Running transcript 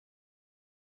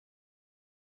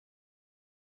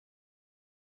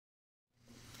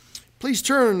Please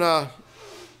turn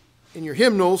in your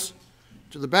hymnals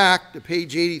to the back to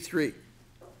page 83.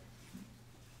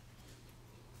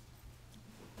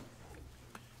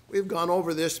 We've gone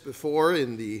over this before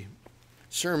in the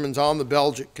sermons on the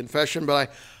Belgic Confession,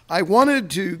 but I wanted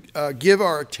to give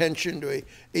our attention to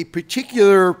a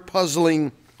particular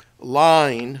puzzling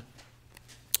line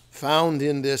found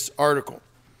in this article.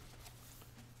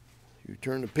 You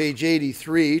turn to page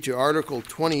 83 to Article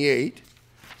 28.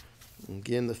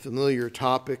 Again, the familiar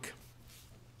topic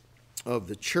of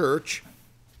the church.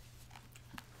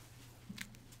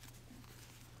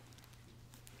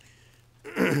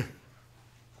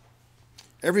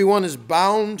 Everyone is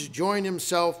bound to join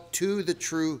himself to the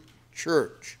true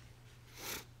church.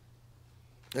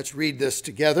 Let's read this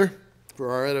together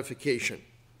for our edification.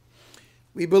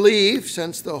 We believe,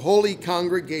 since the holy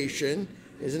congregation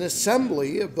is an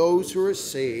assembly of those who are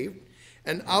saved,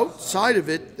 and outside of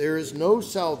it there is no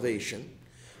salvation,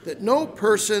 that no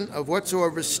person of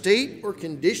whatsoever state or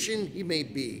condition he may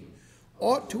be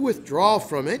ought to withdraw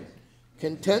from it,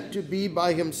 content to be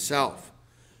by himself,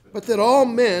 but that all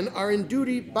men are in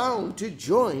duty bound to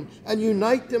join and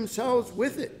unite themselves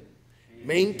with it,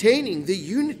 maintaining the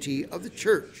unity of the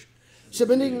church,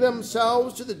 submitting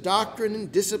themselves to the doctrine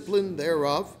and discipline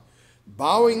thereof,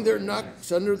 bowing their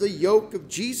necks under the yoke of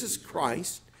Jesus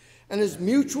Christ, and as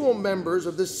mutual members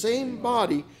of the same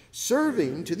body,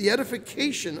 serving to the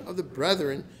edification of the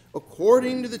brethren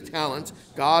according to the talents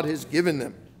God has given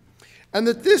them. And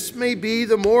that this may be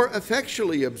the more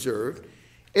effectually observed,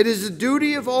 it is the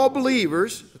duty of all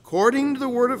believers, according to the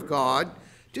word of God,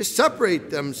 to separate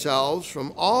themselves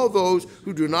from all those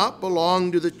who do not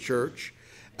belong to the church,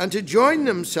 and to join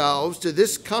themselves to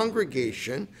this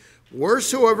congregation,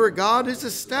 wheresoever God has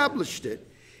established it,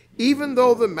 even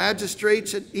though the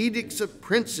magistrates and edicts of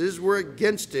princes were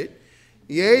against it,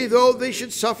 yea, though they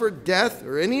should suffer death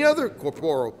or any other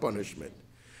corporal punishment.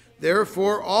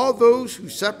 Therefore, all those who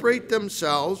separate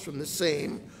themselves from the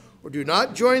same, or do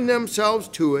not join themselves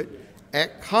to it,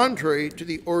 act contrary to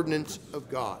the ordinance of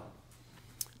God.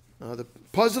 Now, the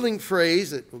puzzling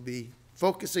phrase that we'll be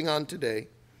focusing on today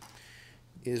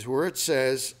is where it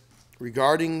says,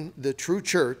 regarding the true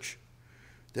church,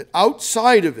 that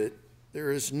outside of it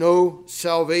there is no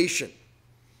salvation.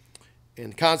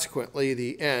 And consequently,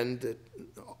 the end, that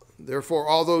therefore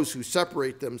all those who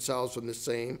separate themselves from the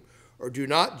same, or do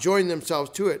not join themselves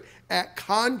to it, act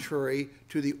contrary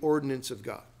to the ordinance of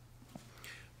God.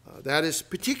 That is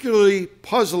particularly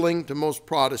puzzling to most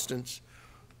Protestants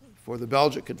for the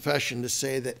Belgic Confession to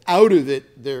say that out of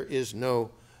it there is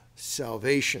no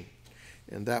salvation.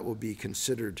 And that will be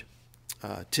considered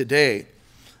today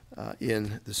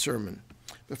in the sermon.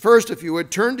 But first, if you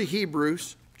would turn to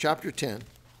Hebrews chapter 10.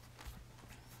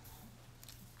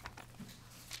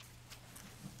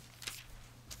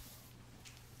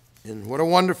 And what a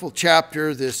wonderful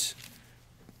chapter this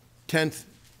 10th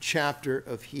chapter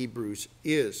of Hebrews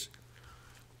is.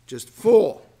 Just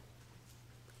full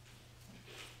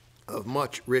of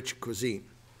much rich cuisine.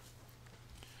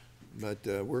 But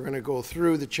we're going to go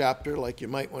through the chapter like you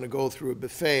might want to go through a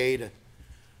buffet to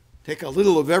take a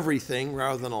little of everything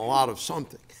rather than a lot of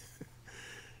something.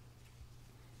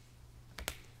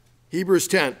 Hebrews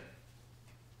 10.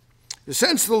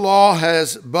 Since the law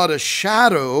has but a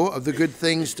shadow of the good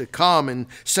things to come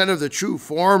instead of the true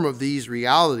form of these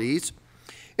realities,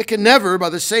 it can never, by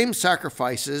the same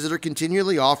sacrifices that are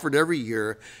continually offered every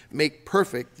year, make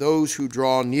perfect those who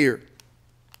draw near.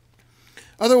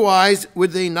 Otherwise,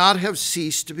 would they not have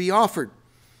ceased to be offered,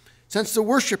 since the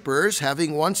worshippers,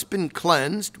 having once been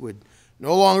cleansed, would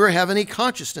no longer have any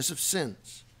consciousness of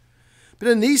sins. But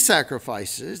in these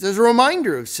sacrifices, there's a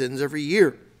reminder of sins every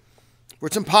year, for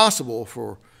it's impossible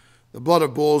for the blood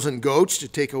of bulls and goats to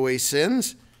take away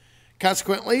sins.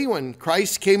 Consequently, when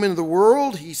Christ came into the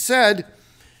world, he said,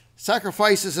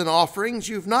 "Sacrifices and offerings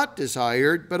you've not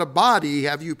desired, but a body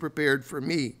have you prepared for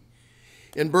me.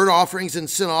 In burnt offerings and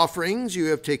sin offerings you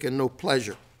have taken no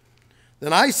pleasure."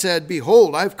 Then I said,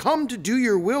 "Behold, I've come to do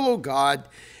your will, O God,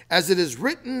 as it is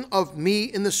written of me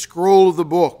in the scroll of the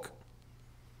book."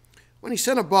 When he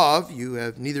said above, "You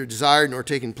have neither desired nor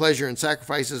taken pleasure in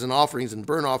sacrifices and offerings and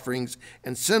burnt offerings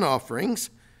and sin offerings,"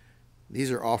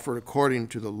 these are offered according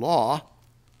to the law.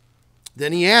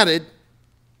 Then he added,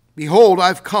 "Behold,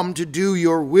 I've come to do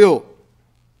your will."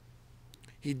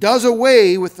 He does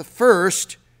away with the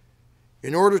first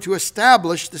in order to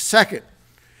establish the second.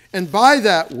 And by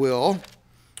that will,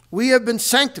 we have been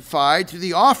sanctified through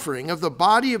the offering of the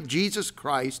body of Jesus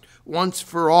Christ once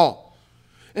for all.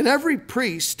 And every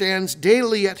priest stands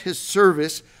daily at his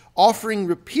service, offering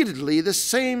repeatedly the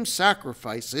same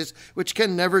sacrifices which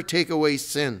can never take away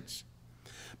sins.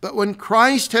 But when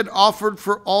Christ had offered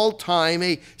for all time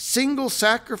a single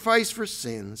sacrifice for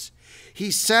sins, he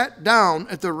sat down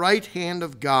at the right hand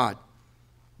of God,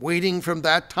 waiting from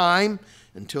that time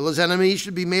until his enemies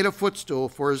should be made a footstool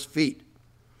for his feet.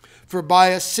 For by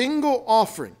a single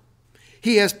offering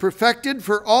he has perfected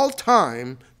for all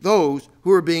time those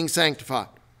who are being sanctified.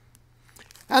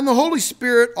 And the Holy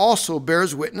Spirit also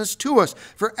bears witness to us.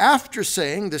 For after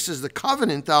saying, "This is the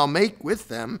covenant I'll make with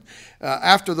them,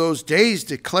 after those days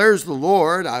declares the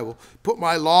Lord, I will put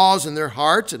my laws in their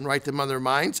hearts and write them on their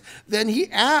minds," then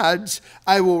he adds,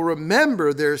 "I will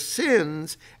remember their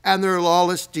sins and their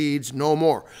lawless deeds no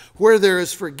more. Where there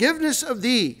is forgiveness of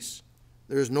these,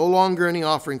 there is no longer any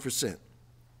offering for sin."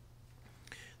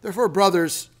 Therefore,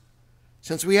 brothers,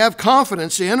 since we have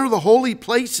confidence to enter the holy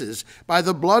places by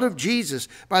the blood of Jesus,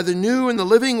 by the new and the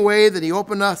living way that he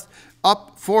opened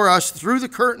up for us through the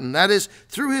curtain, that is,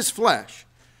 through his flesh,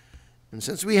 and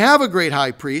since we have a great high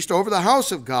priest over the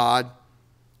house of God,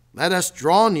 let us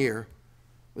draw near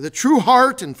with a true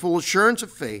heart and full assurance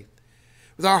of faith,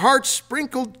 with our hearts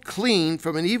sprinkled clean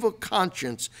from an evil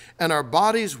conscience and our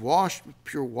bodies washed with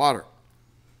pure water.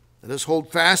 Let us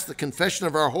hold fast the confession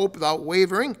of our hope without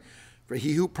wavering, for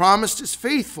he who promised is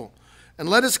faithful. And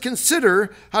let us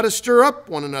consider how to stir up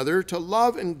one another to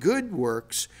love and good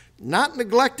works, not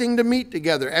neglecting to meet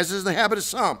together, as is the habit of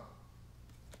some,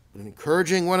 but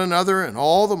encouraging one another, and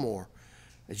all the more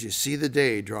as you see the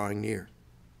day drawing near.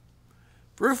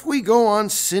 For if we go on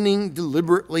sinning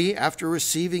deliberately after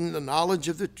receiving the knowledge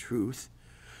of the truth,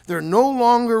 there no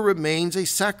longer remains a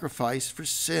sacrifice for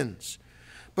sins,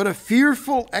 but a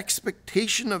fearful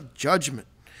expectation of judgment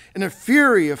and a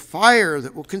fury of fire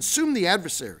that will consume the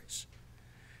adversaries.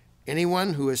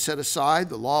 Anyone who has set aside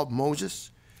the law of Moses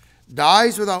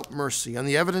dies without mercy on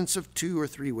the evidence of 2 or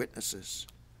 3 witnesses.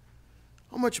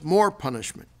 How much more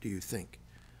punishment, do you think,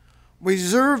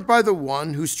 reserved by the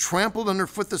one who's trampled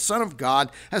underfoot the Son of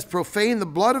God, has profaned the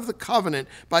blood of the covenant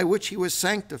by which he was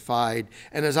sanctified,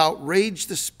 and has outraged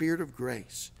the Spirit of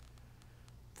grace?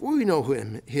 For we know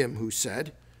him who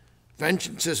said,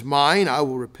 "Vengeance is mine, I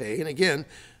will repay," and again,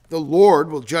 "The Lord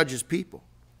will judge his people."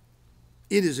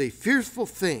 It is a fearful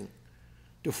thing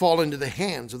to fall into the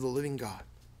hands of the living God.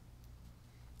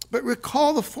 But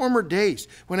recall the former days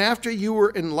when after you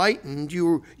were enlightened,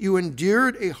 you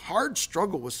endured a hard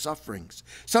struggle with sufferings,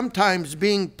 sometimes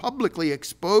being publicly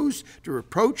exposed to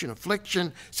reproach and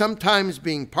affliction, sometimes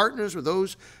being partners with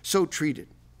those so treated.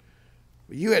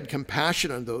 You had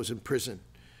compassion on those in prison,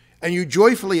 and you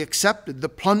joyfully accepted the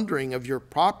plundering of your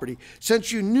property,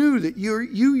 since you knew that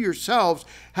you yourselves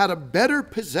had a better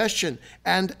possession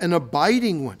and an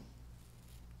abiding one.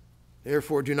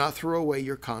 Therefore, do not throw away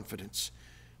your confidence,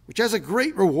 which has a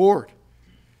great reward.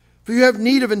 For you have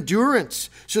need of endurance,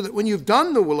 so that when you've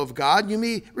done the will of God, you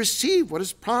may receive what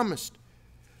is promised.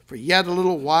 For yet a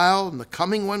little while, and the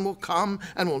coming one will come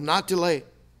and will not delay.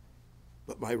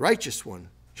 But my righteous one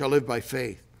shall live by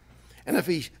faith. And if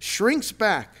he shrinks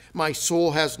back, my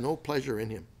soul has no pleasure in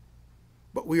him.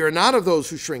 But we are not of those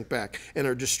who shrink back and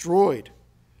are destroyed,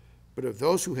 but of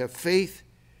those who have faith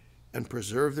and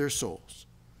preserve their souls.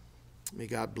 May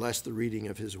God bless the reading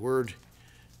of his word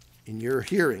in your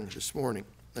hearing this morning.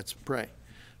 Let's pray.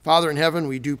 Father in heaven,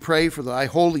 we do pray for thy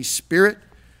Holy Spirit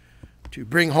to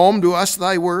bring home to us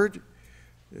thy word,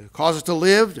 to cause us to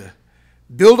live, to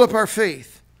build up our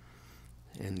faith.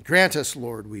 And grant us,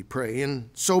 Lord, we pray,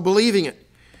 in so believing it,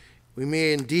 we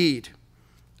may indeed,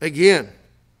 again,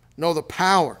 know the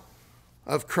power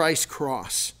of Christ's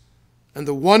cross and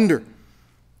the wonder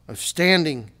of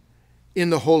standing in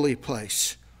the holy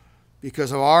place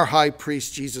because of our high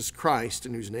priest, Jesus Christ,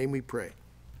 in whose name we pray.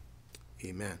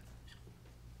 Amen.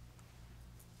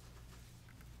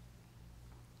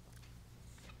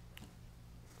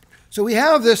 So we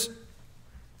have this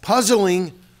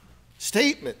puzzling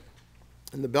statement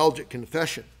in the Belgic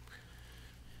Confession.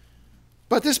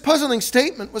 But this puzzling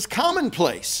statement was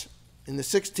commonplace in the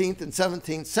 16th and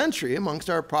 17th century amongst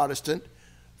our Protestant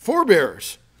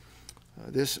forebears.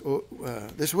 This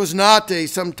was not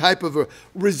some type of a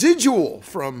residual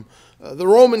from the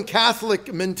Roman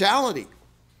Catholic mentality.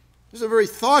 This is a very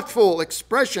thoughtful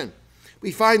expression.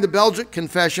 We find the Belgic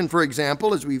Confession, for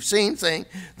example, as we've seen, saying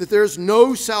that there's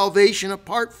no salvation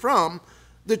apart from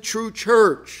the true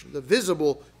church, the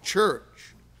visible church.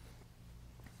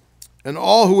 And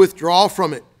all who withdraw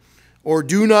from it or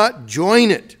do not join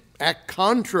it act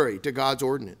contrary to God's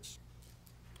ordinance.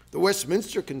 The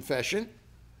Westminster Confession,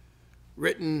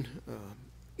 written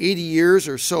 80 years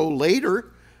or so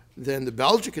later than the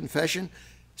Belgic Confession,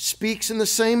 speaks in the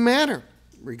same manner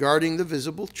regarding the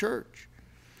visible church,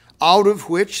 out of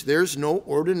which there's no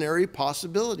ordinary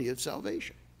possibility of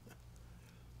salvation.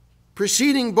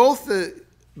 Preceding both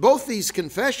these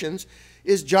confessions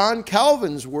is John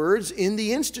Calvin's words in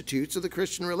the Institutes of the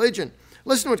Christian Religion.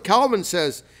 Listen to what Calvin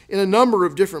says in a number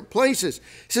of different places.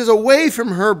 He says, away from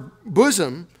her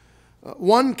bosom,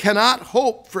 one cannot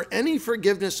hope for any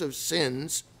forgiveness of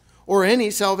sins or any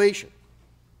salvation.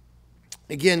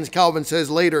 Again, Calvin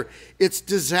says later, it's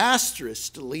disastrous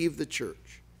to leave the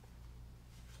church.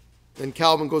 Then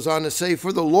Calvin goes on to say,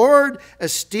 for the Lord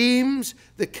esteems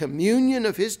the communion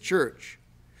of his church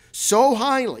so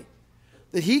highly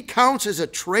that he counts as a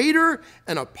traitor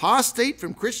and apostate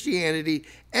from Christianity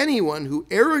anyone who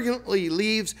arrogantly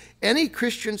leaves any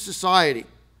Christian society,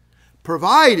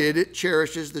 provided it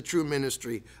cherishes the true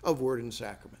ministry of word and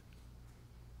sacrament.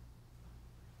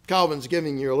 Calvin's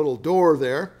giving you a little door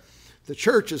there. The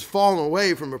church has fallen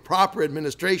away from a proper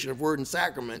administration of word and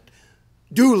sacrament.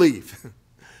 Do leave.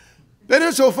 But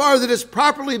insofar that it's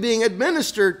properly being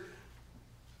administered,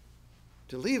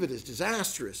 to leave it is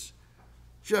disastrous.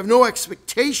 You should have no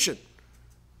expectation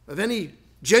of any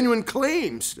genuine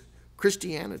claims to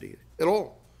Christianity at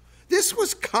all. This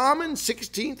was common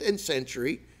 16th and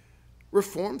century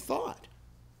Reformed thought.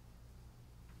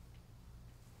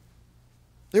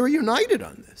 They were united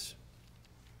on this.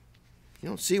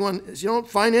 You don't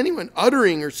find anyone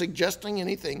uttering or suggesting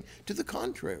anything to the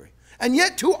contrary. And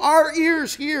yet to our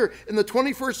ears here in the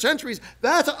 21st centuries,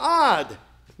 that's odd.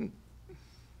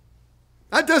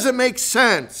 That doesn't make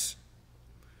sense.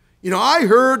 I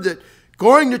heard that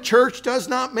going to church does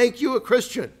not make you a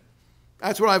Christian.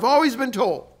 That's what I've always been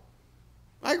told.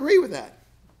 I agree with that.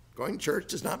 Going to church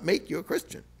does not make you a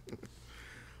Christian.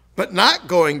 But not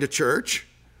going to church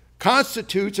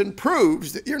constitutes and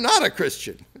proves that you're not a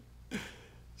Christian.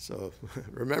 So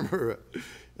remember,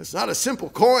 it's not a simple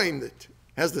coin that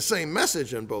has the same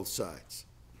message on both sides.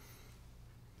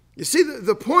 You see,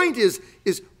 the point is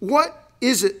what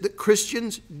is it that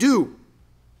Christians do?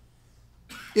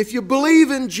 If you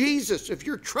believe in Jesus, if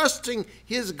you're trusting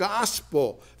his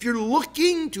gospel, if you're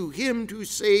looking to him to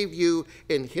save you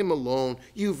and him alone,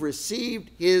 you've received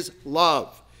his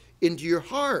love into your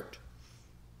heart.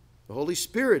 The Holy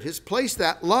Spirit has placed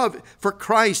that love for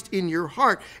Christ in your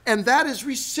heart, and that is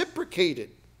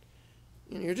reciprocated.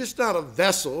 You're just not a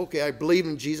vessel. Okay, I believe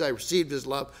in Jesus, I received his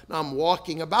love, now I'm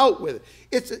walking about with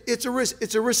it.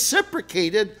 It's a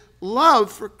reciprocated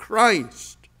love for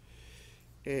Christ.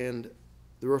 And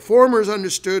the Reformers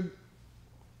understood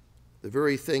the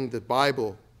very thing the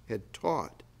Bible had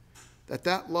taught,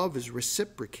 that love is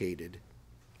reciprocated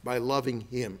by loving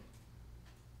him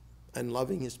and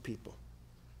loving his people,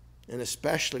 and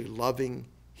especially loving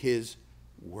his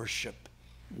worship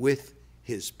with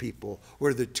his people,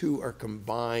 where the two are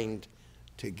combined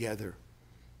together.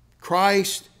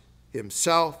 Christ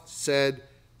himself said,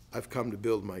 I've come to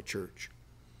build my church.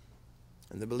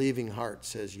 And the believing heart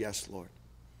says, yes, Lord.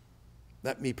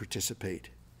 Let me participate.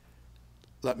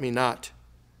 Let me not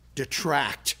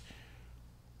detract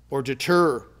or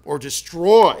deter or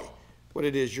destroy what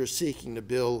it is you're seeking to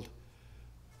build,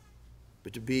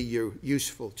 but to be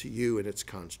useful to you in its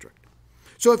construct.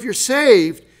 So if you're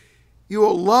saved, you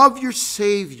will love your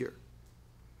Savior.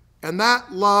 And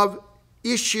that love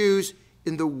issues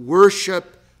in the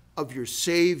worship of your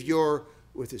Savior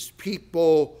with his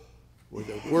people, where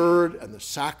the word and the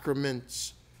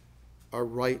sacraments are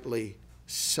rightly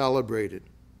celebrated.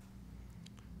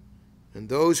 And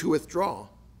those who withdraw,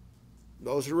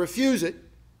 those who refuse it,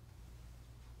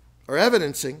 are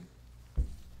evidencing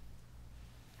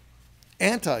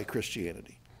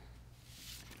anti-Christianity.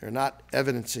 They're not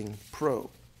evidencing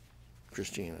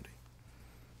pro-Christianity.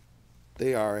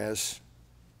 They are, as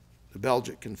the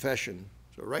Belgic Confession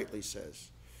so rightly says,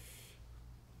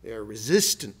 they are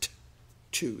resistant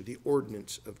to the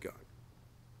ordinance of God.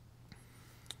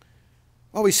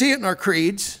 Well, we see it in our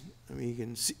creeds. I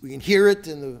mean, we can hear it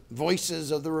in the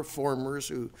voices of the reformers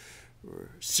who were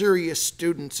serious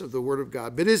students of the Word of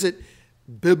God. But is it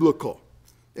biblical?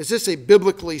 Is this a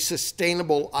biblically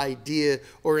sustainable idea,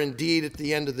 or indeed, at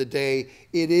the end of the day,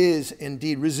 it is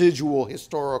indeed residual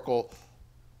historical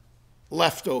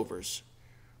leftovers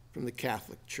from the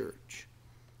Catholic Church?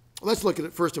 Let's look at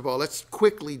it first of all. Let's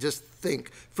quickly just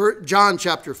think. For John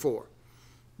chapter 4,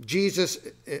 Jesus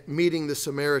meeting the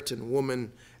Samaritan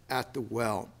woman at the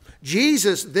well.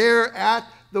 Jesus there at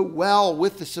the well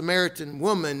with the Samaritan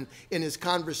woman in his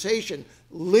conversation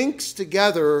links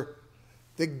together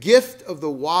the gift of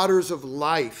the waters of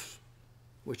life,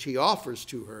 which he offers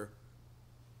to her,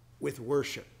 with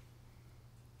worship.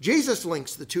 Jesus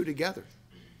links the two together.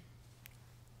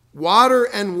 Water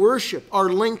and worship are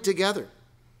linked together.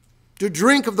 To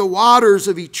drink of the waters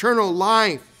of eternal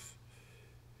life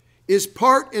is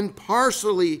part and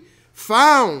parcel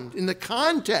found in the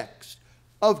context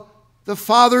of the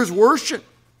Father's worship.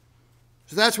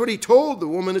 So that's what he told the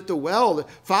woman at the well. The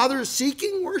Father is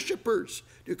seeking worshipers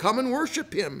to come and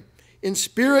worship him in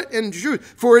spirit and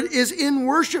truth. For it is in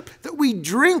worship that we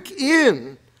drink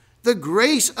in the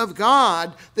grace of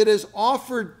God that is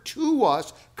offered to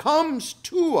us, comes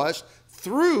to us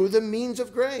through the means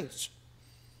of grace.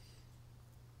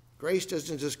 Grace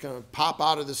doesn't just kind of pop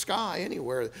out of the sky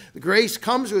anywhere. The grace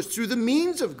comes to us through the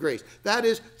means of grace. That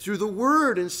is, through the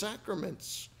word and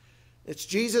sacraments. It's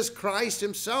Jesus Christ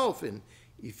himself in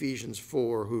Ephesians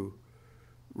 4 who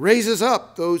raises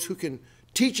up those who can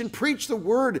teach and preach the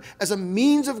word as a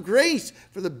means of grace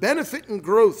for the benefit and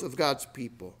growth of God's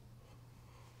people.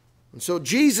 And so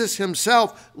Jesus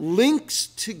himself links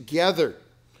together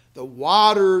the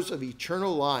waters of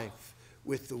eternal life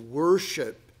with the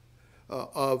worship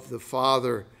of the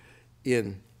Father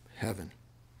in heaven.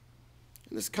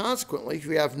 And this consequently, if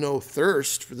you have no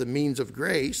thirst for the means of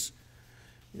grace,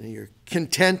 you're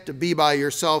content to be by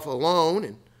yourself alone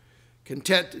and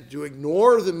content to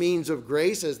ignore the means of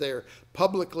grace as they're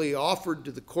publicly offered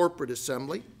to the corporate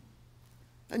assembly,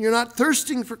 and you're not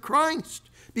thirsting for Christ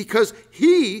because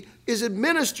he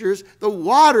administers the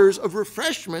waters of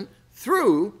refreshment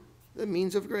through the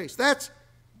means of grace. That's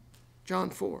John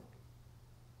 4.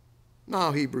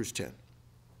 Now Hebrews 10.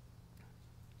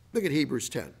 Look at Hebrews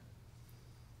 10.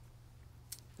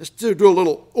 Let's do a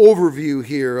little overview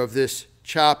here of this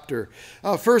chapter.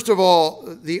 First of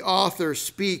all, the author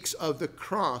speaks of the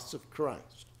cross of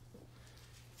Christ,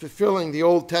 fulfilling the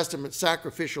Old Testament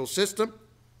sacrificial system,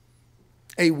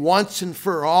 a once and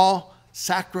for all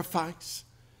sacrifice,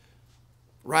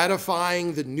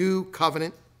 ratifying the new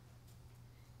covenant.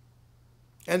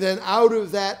 And then out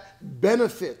of that,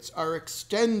 benefits are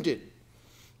extended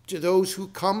to those who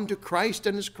come to Christ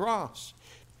and his cross.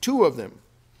 Two of them,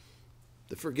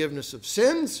 the forgiveness of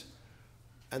sins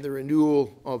and the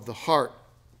renewal of the heart,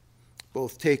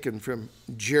 both taken from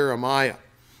Jeremiah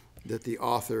that the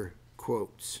author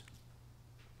quotes.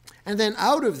 And then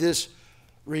out of this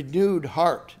renewed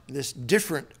heart, this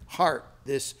different heart,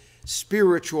 this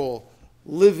spiritual,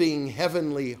 living,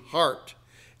 heavenly heart,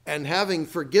 and having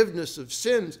forgiveness of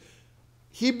sins,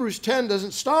 Hebrews 10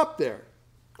 doesn't stop there.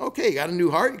 Okay, you got a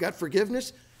new heart, you got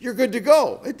forgiveness, you're good to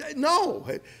go.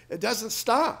 It doesn't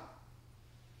stop.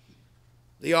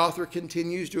 The author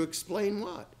continues to explain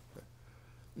what?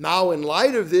 Now, in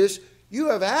light of this, you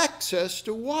have access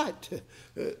to what?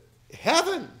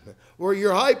 Heaven, where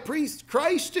your high priest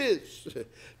Christ is,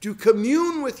 to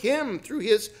commune with him through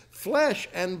his flesh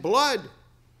and blood.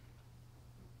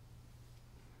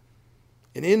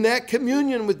 And in that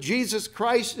communion with Jesus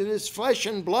Christ in his flesh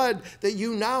and blood that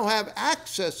you now have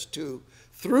access to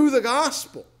through the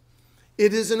gospel,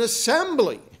 it is an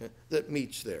assembly that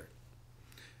meets there.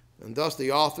 And thus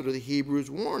the author of the Hebrews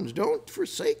warns, don't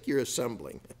forsake your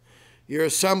assembling. You're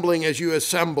assembling as you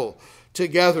assemble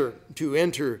together to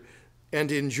enter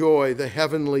and enjoy the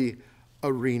heavenly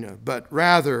arena. But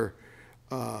rather,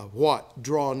 what?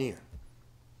 Draw near.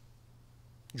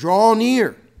 Draw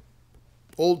near.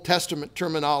 Old Testament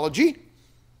terminology,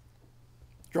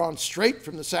 drawn straight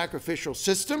from the sacrificial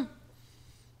system,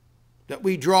 that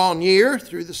we draw near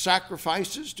through the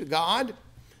sacrifices to God.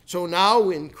 So now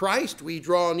in Christ we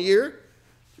draw near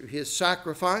through his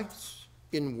sacrifice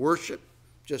in worship,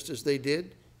 just as they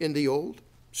did in the old.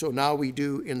 So now we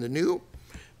do in the new.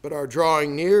 But our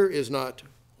drawing near is not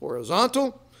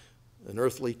horizontal, an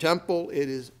earthly temple. It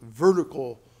is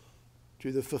vertical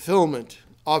to the fulfillment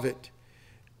of it.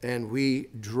 And we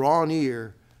draw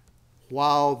near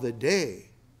while the day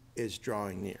is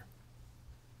drawing near.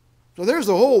 So there's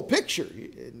the whole picture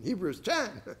in Hebrews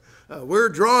 10. We're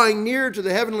drawing near to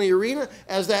the heavenly arena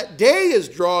as that day is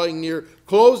drawing near,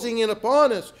 closing in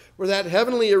upon us, where that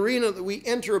heavenly arena that we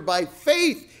enter by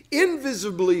faith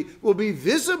invisibly will be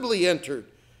visibly entered.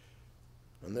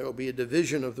 And there will be a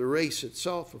division of the race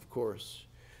itself, of course,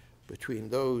 between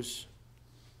those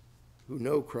who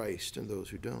know Christ and those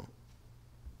who don't.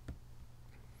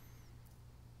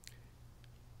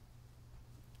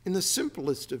 In the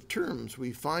simplest of terms,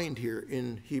 we find here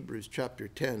in Hebrews chapter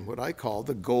 10 what I call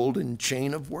the golden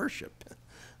chain of worship.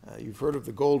 You've heard of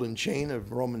the golden chain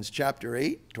of Romans chapter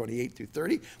 8, 28 through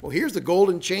 30. Well, here's the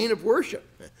golden chain of worship,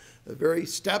 the very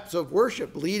steps of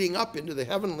worship leading up into the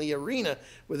heavenly arena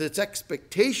with its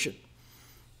expectation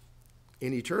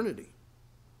in eternity.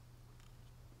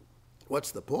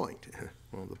 What's the point?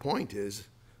 Well, the point is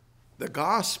the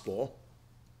gospel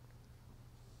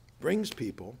brings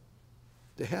people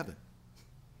to heaven.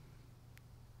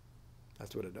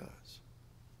 That's what it does.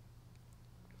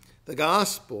 The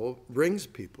gospel brings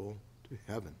people to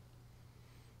heaven.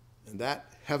 And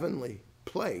that heavenly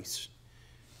place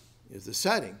is the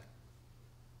setting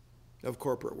of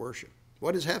corporate worship.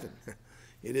 What is heaven?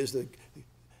 It is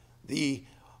the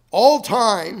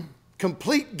all-time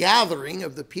complete gathering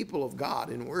of the people of God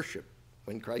in worship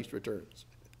when Christ returns.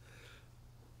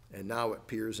 And now it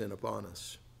peers in upon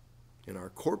us in our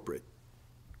corporate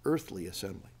earthly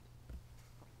assembly.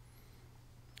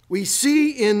 We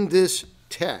see in this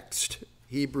text,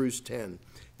 Hebrews 10,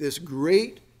 this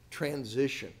great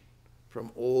transition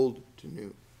from old to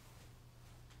new.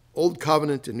 Old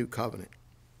covenant to new covenant.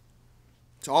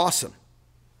 It's awesome.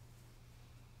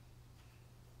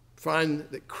 Find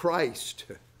that Christ,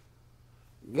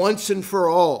 once and for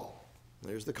all,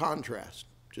 there's the contrast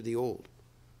to the old.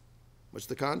 What's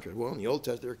the contrast? Well, in the Old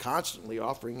Testament, they're constantly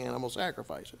offering animal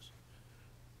sacrifices.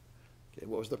 Okay,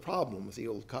 what was the problem with the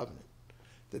old covenant?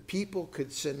 The people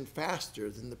could sin faster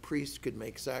than the priest could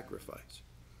make sacrifice.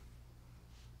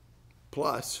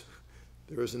 Plus,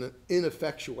 there was an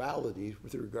ineffectuality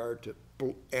with regard to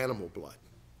animal blood.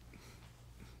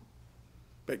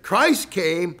 But Christ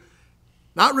came,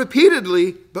 not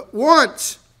repeatedly, but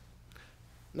once.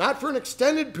 Not for an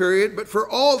extended period, but for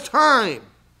all time,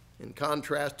 in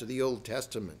contrast to the Old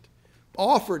Testament.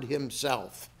 Offered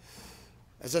himself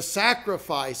as a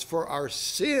sacrifice for our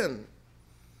sin.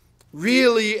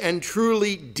 Really and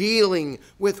truly dealing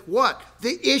with what?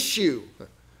 The issue.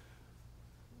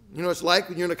 You know, it's like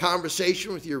when you're in a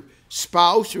conversation with your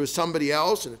spouse or with somebody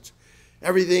else, and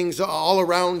everything's all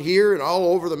around here and all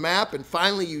over the map, and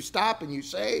finally you stop and you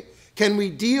say, can we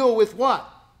deal with what?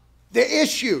 The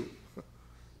issue.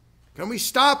 Can we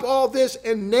stop all this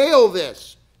and nail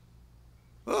this?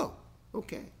 Oh,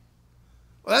 okay.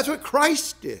 Well, that's what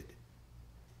Christ did.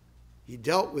 He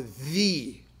dealt with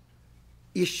the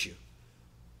issue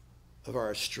of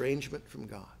our estrangement from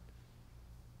God.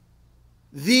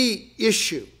 The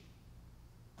issue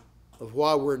of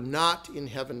why we're not in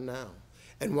heaven now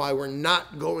and why we're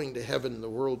not going to heaven in the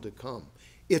world to come.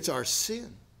 It's our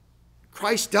sin.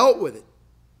 Christ dealt with it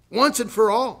once and for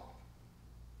all.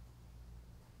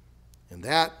 And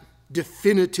that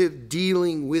definitive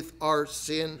dealing with our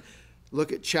sin,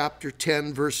 look at chapter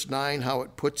 10, verse 9, how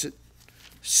it puts it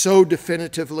so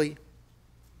definitively.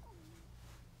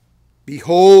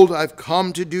 Behold, I've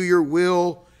come to do your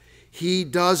will. He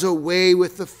does away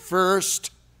with the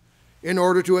first in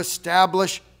order to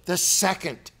establish the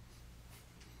second.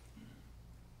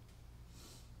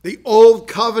 The old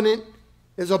covenant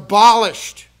is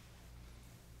abolished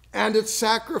and its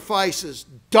sacrifices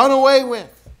done away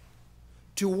with.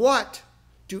 To what?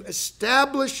 To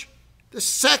establish the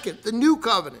second, the new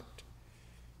covenant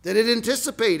that it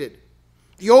anticipated.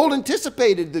 The old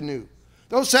anticipated the new.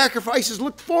 Those sacrifices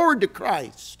look forward to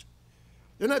Christ.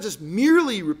 They're not just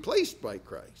merely replaced by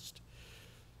Christ.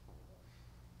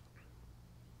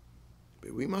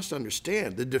 But we must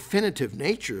understand the definitive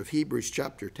nature of Hebrews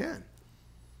chapter 10.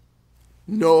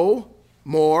 No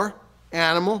more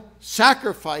animal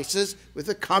sacrifices with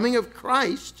the coming of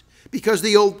Christ, because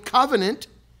the old covenant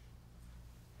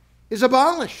is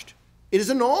abolished. It is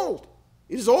annulled.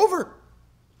 It is over.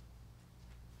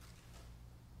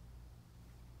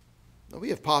 Now, we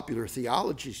have popular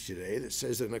theologies today that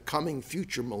says in a coming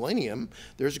future millennium,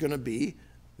 there's going to be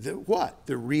the what?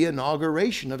 The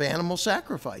re-inauguration of animal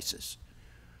sacrifices.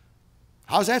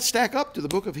 How does that stack up to the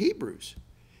book of Hebrews?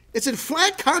 It's in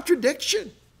flat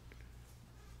contradiction.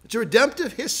 It's a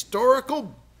redemptive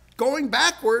historical going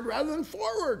backward rather than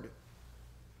forward.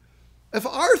 If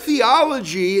our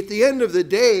theology at the end of the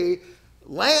day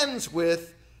lands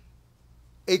with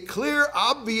a clear,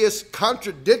 obvious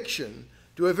contradiction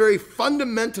to a very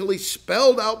fundamentally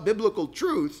spelled out biblical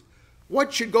truth,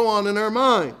 what should go on in our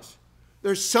minds?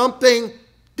 There's something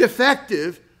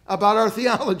defective about our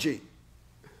theology.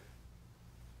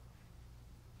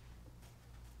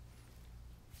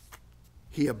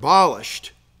 He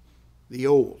abolished the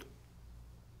old.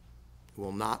 It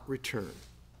will not return.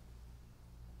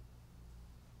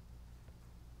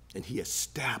 And he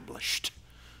established.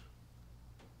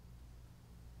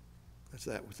 That's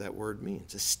what that word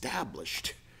means.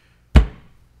 Established.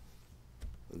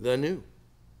 The new.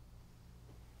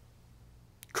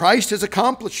 Christ has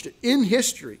accomplished it in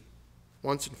history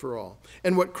once and for all.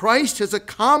 And what Christ has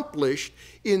accomplished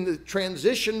in the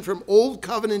transition from old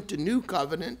covenant to new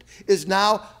covenant is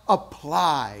now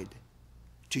applied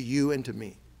to you and to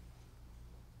me.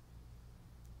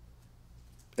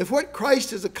 If what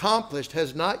Christ has accomplished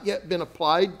has not yet been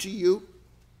applied to you,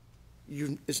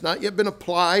 it's not yet been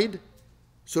applied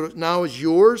so that now is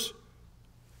yours,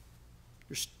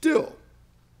 you're still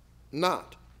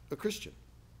not a Christian.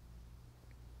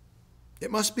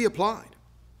 It must be applied.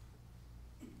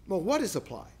 Well, what is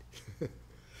applied?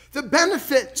 The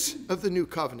benefits of the new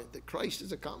covenant that Christ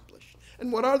has accomplished.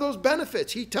 And what are those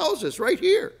benefits? He tells us right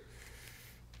here.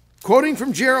 Quoting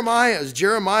from Jeremiah, as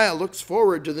Jeremiah looks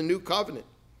forward to the new covenant.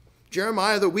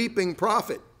 Jeremiah, the weeping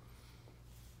prophet.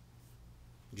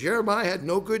 Jeremiah had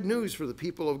no good news for the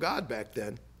people of God back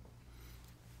then.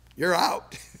 You're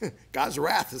out. God's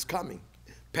wrath is coming.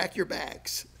 Pack your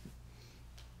bags.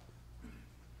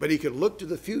 But he could look to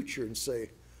the future and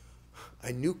say,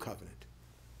 a new covenant.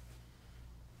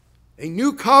 A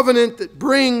new covenant that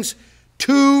brings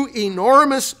two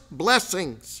enormous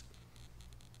blessings.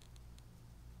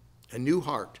 A new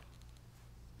heart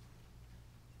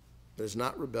that is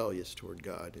not rebellious toward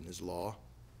God and his law,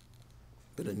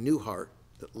 but a new heart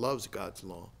that loves God's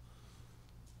law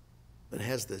and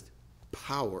has the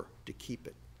power to keep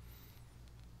it.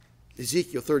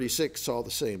 Ezekiel 36 saw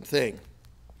the same thing.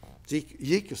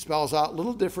 Ezekiel spells out a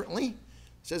little differently. It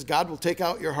says God will take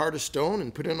out your heart of stone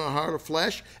and put in a heart of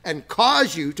flesh and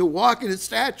cause you to walk in his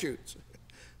statutes.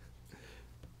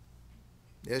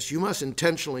 Yes, you must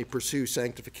intentionally pursue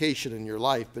sanctification in your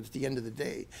life, but at the end of the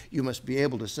day, you must be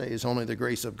able to say, it's only the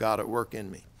grace of God at work in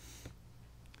me.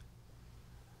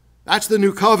 That's the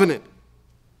new covenant.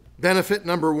 Benefit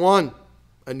number one,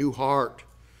 a new heart.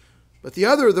 But the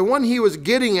other, the one he was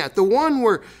getting at, the one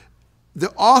where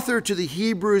the author to the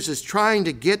Hebrews is trying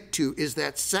to get to, is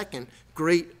that second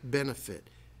great benefit.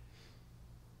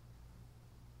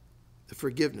 The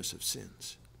forgiveness of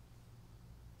sins.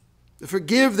 To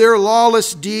forgive their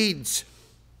lawless deeds.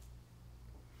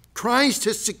 Christ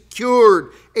has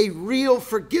secured a real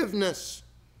forgiveness.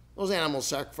 Those animal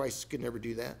sacrifices could never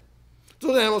do that.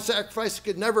 Those animal sacrifices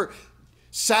could never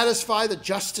satisfy the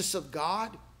justice of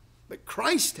God. But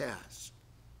Christ has.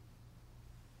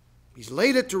 He's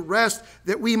laid it to rest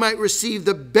that we might receive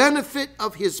the benefit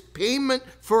of his payment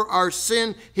for our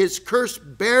sin, his curse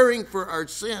bearing for our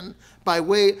sin by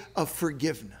way of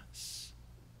forgiveness.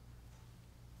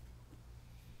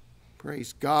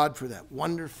 Praise God for that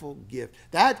wonderful gift.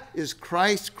 That is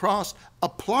Christ's cross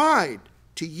applied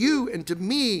to you and to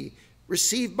me,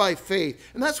 received by faith.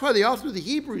 And that's why the author of the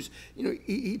Hebrews,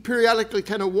 he periodically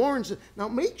kind of warns. Now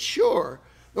make sure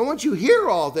that once you hear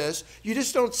all this, you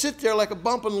just don't sit there like a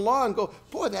bump in the law and go,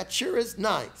 boy, that sure is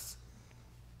nice.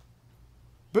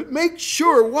 But make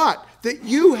sure what? That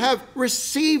you have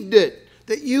received it,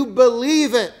 that you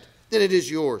believe it, that it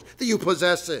is yours, that you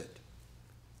possess it.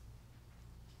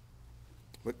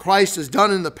 What Christ has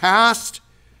done in the past,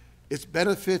 its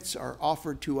benefits are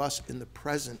offered to us in the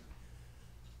present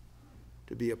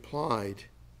to be applied.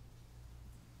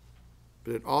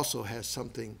 But it also has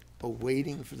something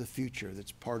awaiting for the future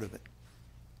that's part of it.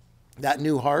 That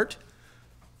new heart,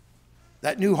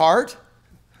 that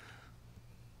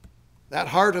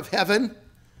heart of heaven,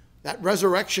 that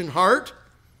resurrection heart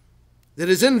that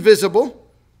is invisible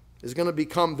is going to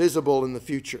become visible in the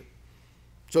future.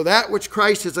 So that which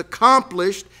Christ has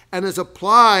accomplished and has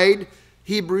applied,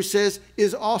 Hebrews says,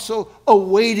 is also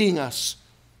awaiting us.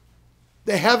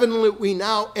 The heaven that we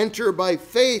now enter by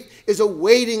faith is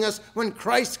awaiting us when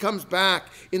Christ comes back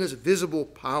in his visible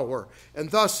power.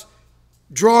 And thus,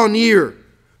 draw near,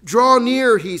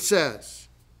 he says,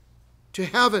 to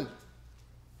heaven.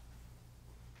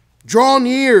 Draw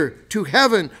near to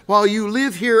heaven while you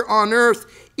live here on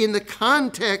earth in the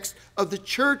context of the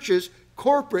church's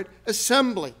corporate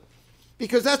assembly.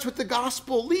 Because that's what the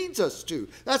gospel leads us to.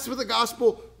 That's what the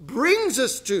gospel brings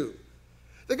us to.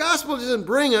 The gospel doesn't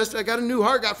bring us, I got a new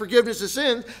heart, got forgiveness of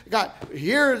sins.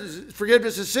 Here's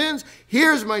forgiveness of sins.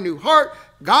 Here's my new heart.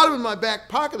 Got them in my back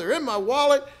pocket. They're in my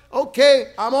wallet.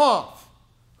 Okay, I'm off.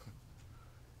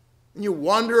 And you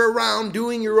wander around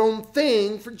doing your own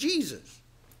thing for Jesus.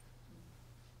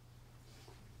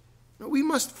 Now, we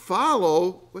must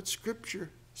follow what Scripture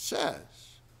says.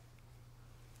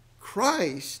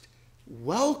 Christ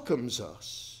welcomes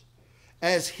us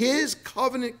as his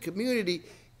covenant community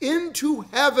into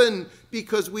heaven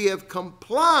because we have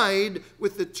complied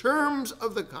with the terms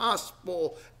of the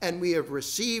gospel and we have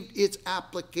received its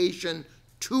application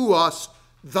to us,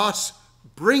 thus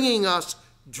bringing us,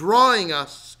 drawing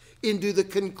us into the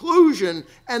conclusion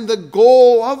and the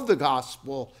goal of the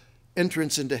gospel,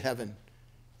 entrance into heaven,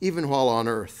 even while on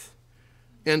earth,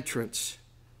 entrance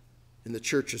in the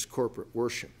church's corporate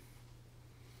worship.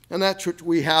 And that's what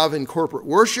we have in corporate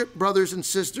worship, brothers and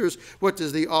sisters. What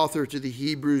does the author to the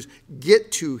Hebrews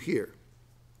get to here?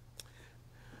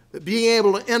 That being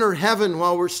able to enter heaven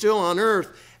while we're still on earth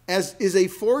is a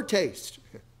foretaste.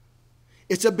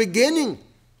 It's a beginning.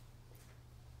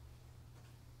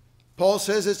 Paul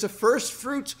says it's a first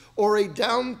fruits or a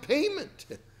down payment.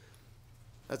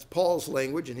 That's Paul's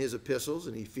language in his epistles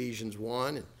in Ephesians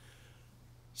 1 and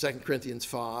 2 Corinthians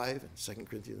 5 and 2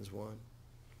 Corinthians 1.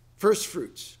 First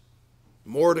fruits,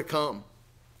 more to come.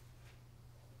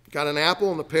 Got an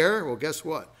apple and a pear? Well, guess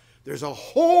what? There's a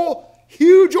whole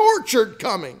huge orchard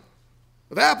coming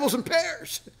of apples and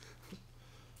pears.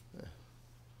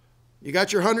 You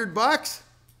got your $100?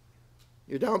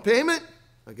 Your down payment?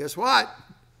 Well, guess what?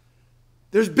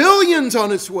 There's billions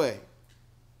on its way.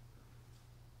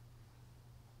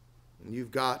 And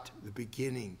you've got the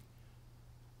beginning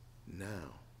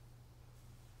now.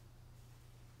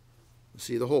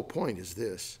 See, the whole point is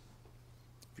this.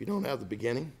 If you don't have the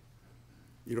beginning,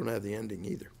 you don't have the ending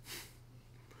either.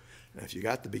 And if you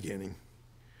got the beginning,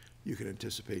 you can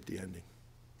anticipate the ending.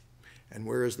 And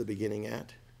where is the beginning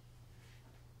at?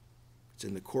 It's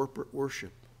in the corporate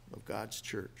worship of God's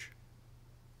church,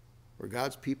 where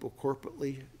God's people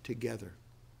corporately together,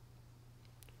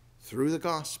 through the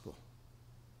gospel,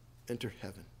 enter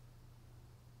heaven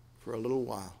for a little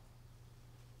while,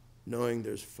 knowing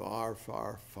there's far,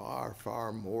 far, far,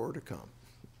 far more to come.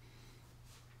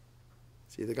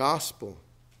 See, the gospel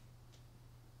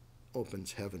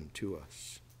opens heaven to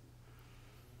us.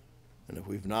 And if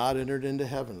we've not entered into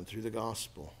heaven through the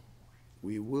gospel,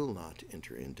 we will not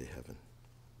enter into heaven.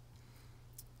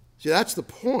 See, that's the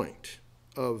point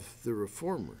of the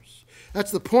reformers.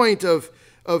 That's the point of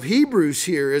Hebrews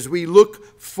here as we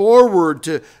look forward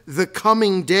to the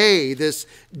coming day, this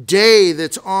day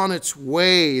that's on its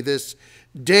way, this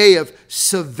day of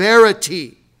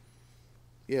severity,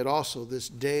 yet also this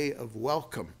day of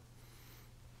welcome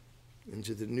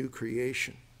into the new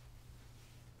creation.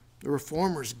 The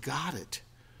reformers got it.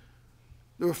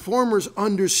 The reformers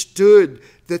understood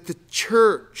that the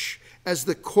church, as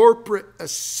the corporate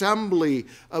assembly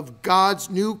of God's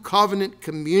new covenant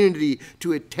community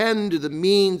to attend to the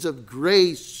means of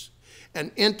grace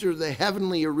and enter the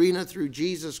heavenly arena through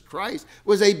Jesus Christ,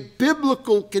 was a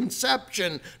biblical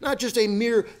conception, not just a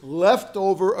mere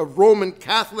leftover of Roman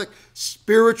Catholic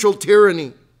spiritual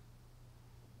tyranny.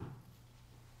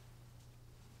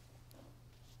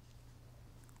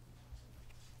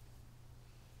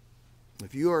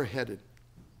 If you are headed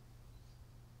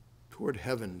toward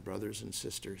heaven, brothers and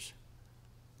sisters,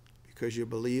 because you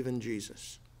believe in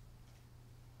Jesus,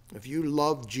 if you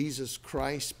love Jesus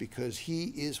Christ because he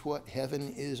is what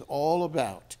heaven is all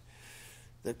about,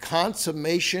 the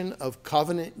consummation of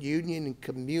covenant union and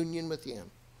communion with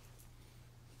him,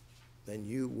 then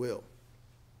you will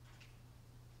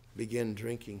begin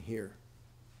drinking here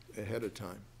ahead of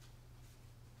time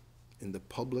in the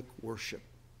public worship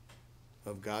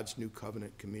of God's new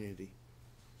covenant community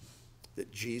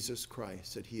that Jesus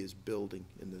Christ said he is building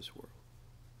in this world.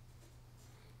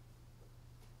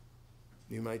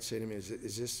 You might say to me, is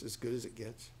this as good as it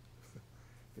gets?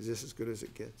 Is this as good as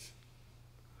it gets?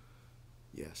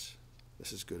 Yes, this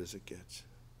is as good as it gets.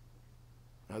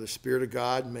 Now the Spirit of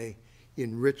God may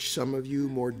enrich some of you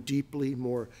more deeply,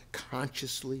 more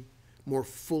consciously, more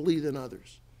fully than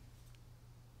others.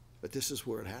 But this is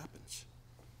where it happens.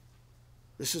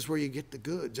 This is where you get the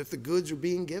goods, if the goods are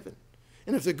being given.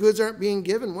 And if the goods aren't being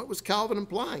given, what was Calvin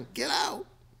implying? Get out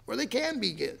where they can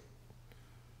be given.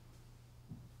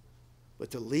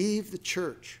 But to leave the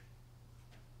church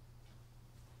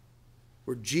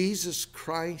where Jesus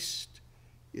Christ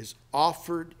is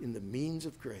offered in the means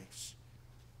of grace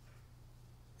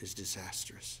is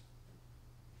disastrous.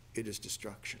 It is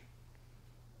destruction.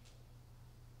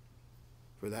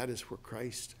 For that is where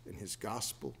Christ and his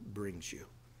gospel brings you,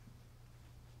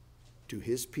 to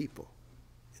his people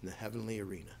in the heavenly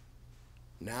arena,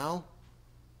 now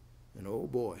and oh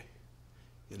boy,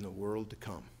 in the world to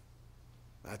come.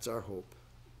 That's our hope.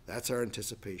 That's our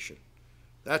anticipation.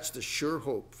 That's the sure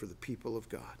hope for the people of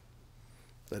God.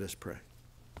 Let us pray.